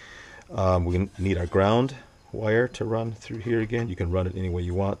 We need our ground wire to run through here again. You can run it any way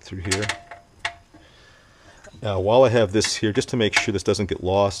you want through here. Now, while I have this here, just to make sure this doesn't get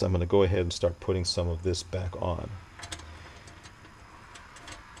lost, I'm going to go ahead and start putting some of this back on.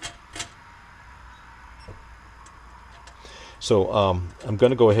 So I'm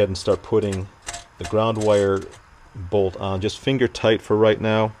going to go ahead and start putting the ground wire bolt on, just finger tight for right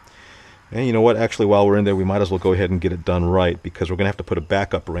now. And you know what, actually while we're in there we might as well go ahead and get it done right, because we're going to have to put a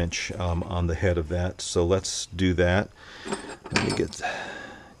backup wrench on the head of that. So let's do that. Let me get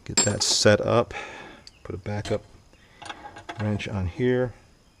that set up. Put a backup wrench on here.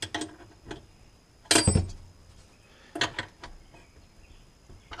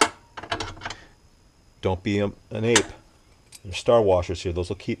 Don't be an ape. There's star washers here. Those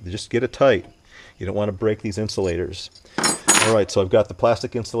will keep, just get it tight. You don't want to break these insulators. Alright, so I've got the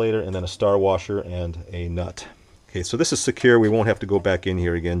plastic insulator and then a star washer and a nut. Okay, so this is secure. We won't have to go back in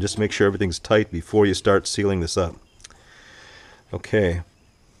here again. Just make sure everything's tight before you start sealing this up. Okay.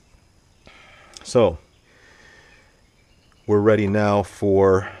 So, we're ready now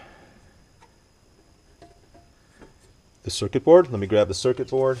for the circuit board. Let me grab the circuit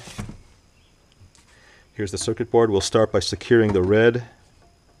board. Here's the circuit board. We'll start by securing the red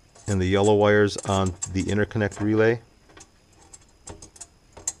and the yellow wires on the interconnect relay.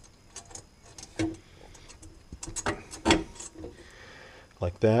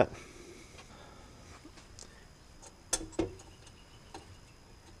 Like that.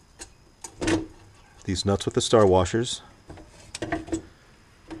 These nuts with the star washers.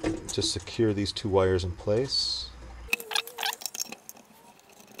 Just secure these two wires in place.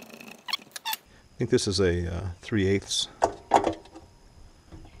 I think this is a 3/8.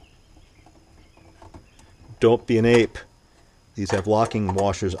 Don't be an ape. These have locking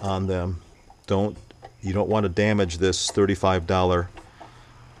washers on them. You don't want to damage this $35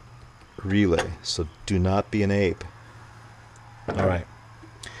 relay, so do not be an ape. Alright,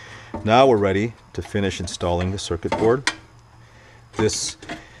 now we're ready to finish installing the circuit board. This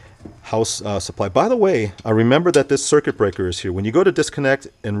house supply, by the way, remember that this circuit breaker is here. When you go to disconnect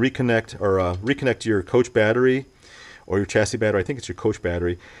and reconnect, or reconnect your coach battery or your chassis battery, I think it's your coach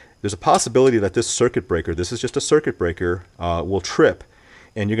battery, there's a possibility that this circuit breaker, this is just a circuit breaker, will trip.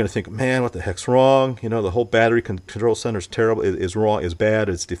 And you're going to think, man, what the heck's wrong? You know, the whole battery control center is terrible, is wrong, is bad,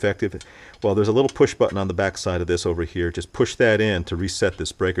 it's defective. Well, there's a little push button on the back side of this over here. Just push that in to reset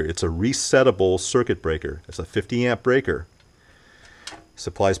this breaker. It's a resettable circuit breaker. It's a 50 amp breaker.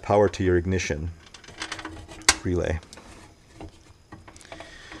 Supplies power to your ignition relay.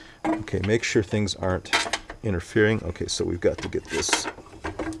 Okay, make sure things aren't interfering. Okay, so we've got to get this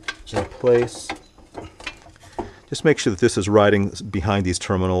in place. Just make sure that this is riding behind these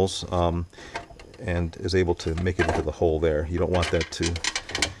terminals and is able to make it into the hole there. You don't want that to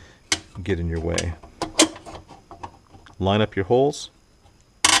get in your way. Line up your holes.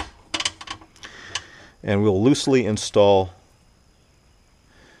 And we'll loosely install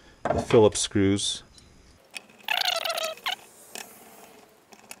the Phillips screws.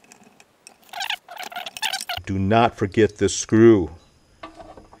 Do not forget this screw.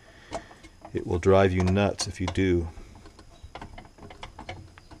 It will drive you nuts if you do.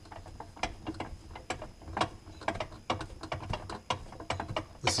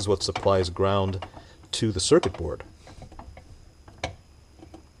 This is what supplies ground to the circuit board.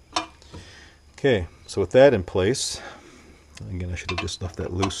 Okay, so with that in place, again I should have just left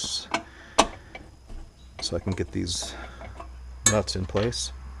that loose so I can get these nuts in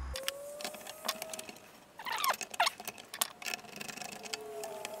place.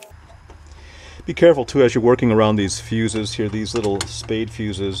 Be careful too as you're working around these fuses here. These little spade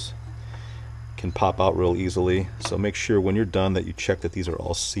fuses can pop out real easily, so make sure when you're done that you check that these are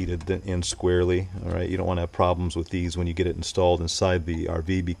all seated in squarely. Alright, you don't want to have problems with these when you get it installed inside the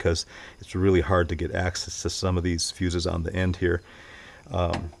RV, because it's really hard to get access to some of these fuses on the end here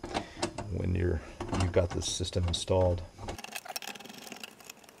when you've got this system installed.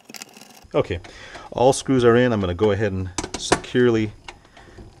 Okay, all screws are in. I'm going to go ahead and securely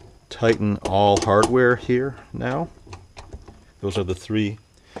tighten all hardware here now. Those are the 3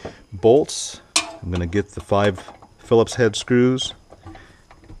 bolts. I'm going to get the 5 Phillips head screws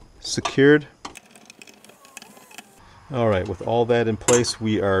secured. Alright, with all that in place,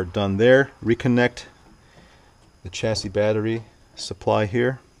 we are done there. Reconnect the chassis battery supply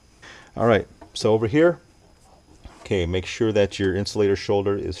here. All right, so over here, okay, make sure that your insulator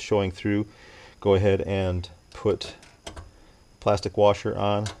shoulder is showing through. Go ahead and put plastic washer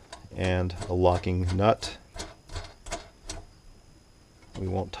on and a locking nut. We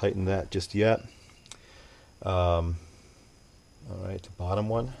won't tighten that just yet. All right, the bottom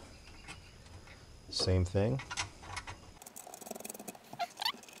one, same thing.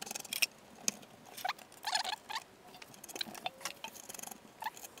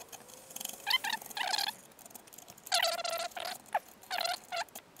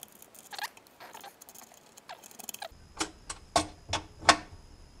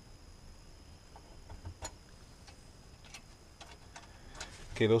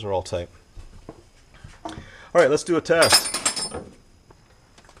 Okay, those are all tight. All right, let's do a test.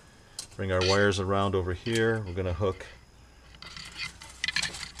 Bring our wires around over here. We're going to hook a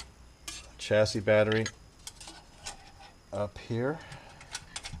chassis battery up here.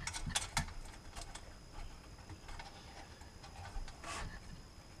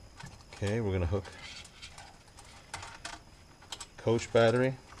 Okay, we're going to hook coach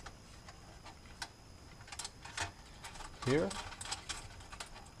battery here.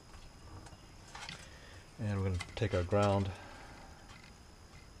 And we're going to take our ground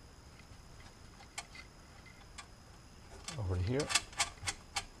over to here.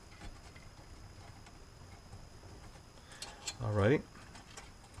 Alrighty.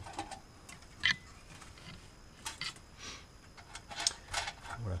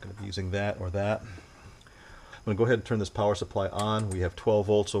 We're not going to be using that or that. I'm going to go ahead and turn this power supply on. We have 12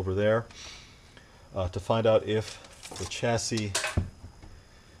 volts over there. To find out if the chassis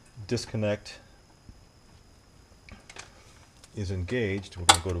disconnect is engaged, we're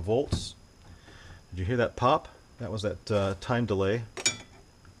going to go to volts. Did you hear that pop? That was that time delay.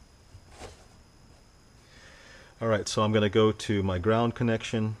 Alright, so I'm going to go to my ground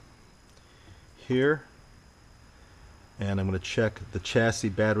connection here, and I'm going to check the chassis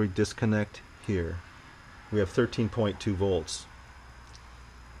battery disconnect here. We have 13.2 volts.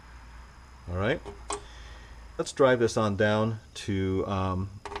 Alright, let's drive this on down to,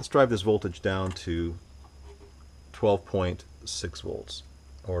 let's drive this voltage down to 12.6 volts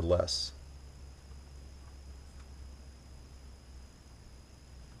or less.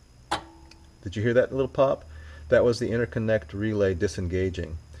 Did you hear that little pop? That was the interconnect relay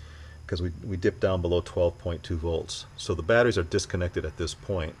disengaging because we dipped down below 12.2 volts. So the batteries are disconnected at this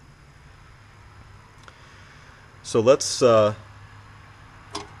point. So let's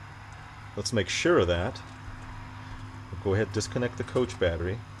make sure of that. We'll go ahead, disconnect the coach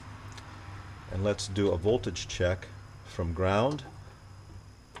battery, and let's do a voltage check from ground.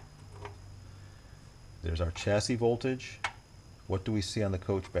 There's our chassis voltage. What do we see on the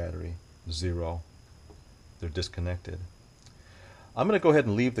coach battery? 0. They're disconnected. I'm going to go ahead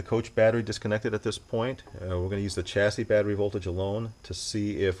and leave the coach battery disconnected at this point. We're going to use the chassis battery voltage alone to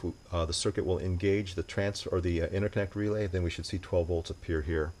see if the circuit will engage the interconnect relay. Then we should see 12 volts appear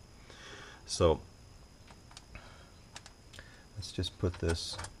here. So let's just put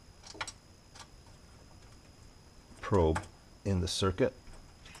this probe in the circuit.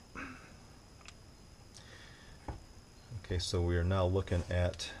 Okay, so we are now looking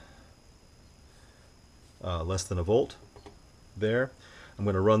at less than a volt there. I'm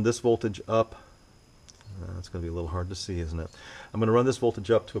going to run this voltage up. It's going to be a little hard to see, isn't it? I'm going to run this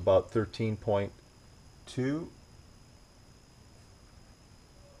voltage up to about 13.2.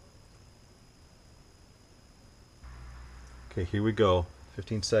 Okay, here we go.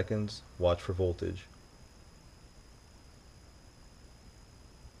 15 seconds. Watch for voltage.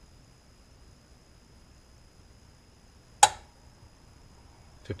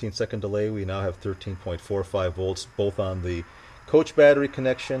 Second delay. We now have 13.45 volts, both on the coach battery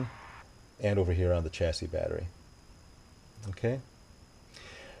connection and over here on the chassis battery. Okay.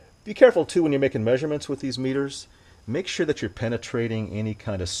 Be careful too when you're making measurements with these meters. Make sure that you're penetrating any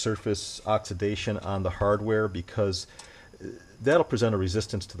kind of surface oxidation on the hardware, because that'll present a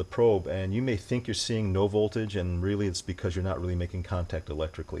resistance to the probe, and you may think you're seeing no voltage, and really it's because you're not really making contact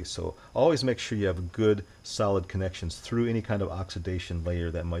electrically. So always make sure you have good solid connections through any kind of oxidation layer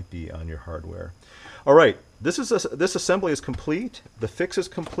that might be on your hardware. All right, this assembly is complete. The fix is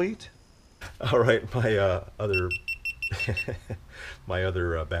complete. All right, my other my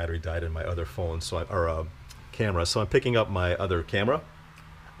other battery died in my other phone, camera. So I'm picking up my other camera.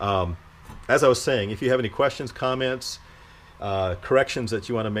 As I was saying, if you have any questions, comments, corrections that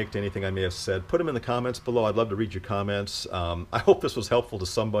you want to make to anything I may have said, put them in the comments below. I'd love to read your comments. I hope this was helpful to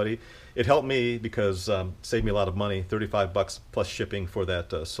somebody. It helped me because it saved me a lot of money, 35 bucks plus shipping for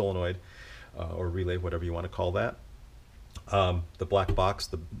that solenoid or relay, whatever you want to call that. The black box,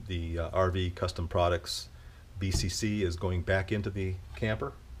 the RV custom products BCC is going back into the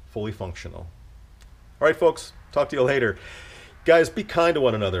camper, fully functional. All right, folks, talk to you later. Guys, be kind to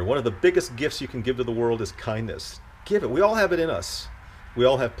one another. One of the biggest gifts you can give to the world is kindness. Give it. We all have it in us. We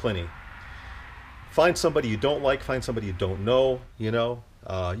all have plenty. Find somebody you don't like, find somebody you don't know, you know.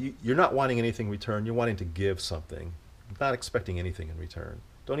 You're not wanting anything in return, you're wanting to give something. Not expecting anything in return.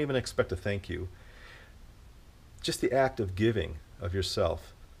 Don't even expect a thank you. Just the act of giving of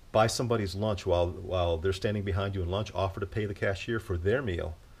yourself. Buy somebody's lunch while they're standing behind you in lunch. Offer to pay the cashier for their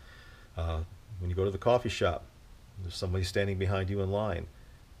meal. When you go to the coffee shop, there's somebody standing behind you in line.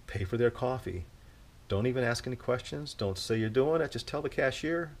 Pay for their coffee. Don't even ask any questions. Don't say you're doing it. Just tell the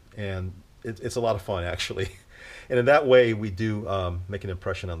cashier, and it's a lot of fun, actually. And in that way, we do make an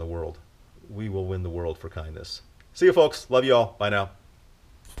impression on the world. We will win the world for kindness. See you, folks. Love you all. Bye now.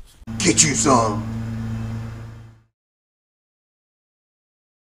 Get you some.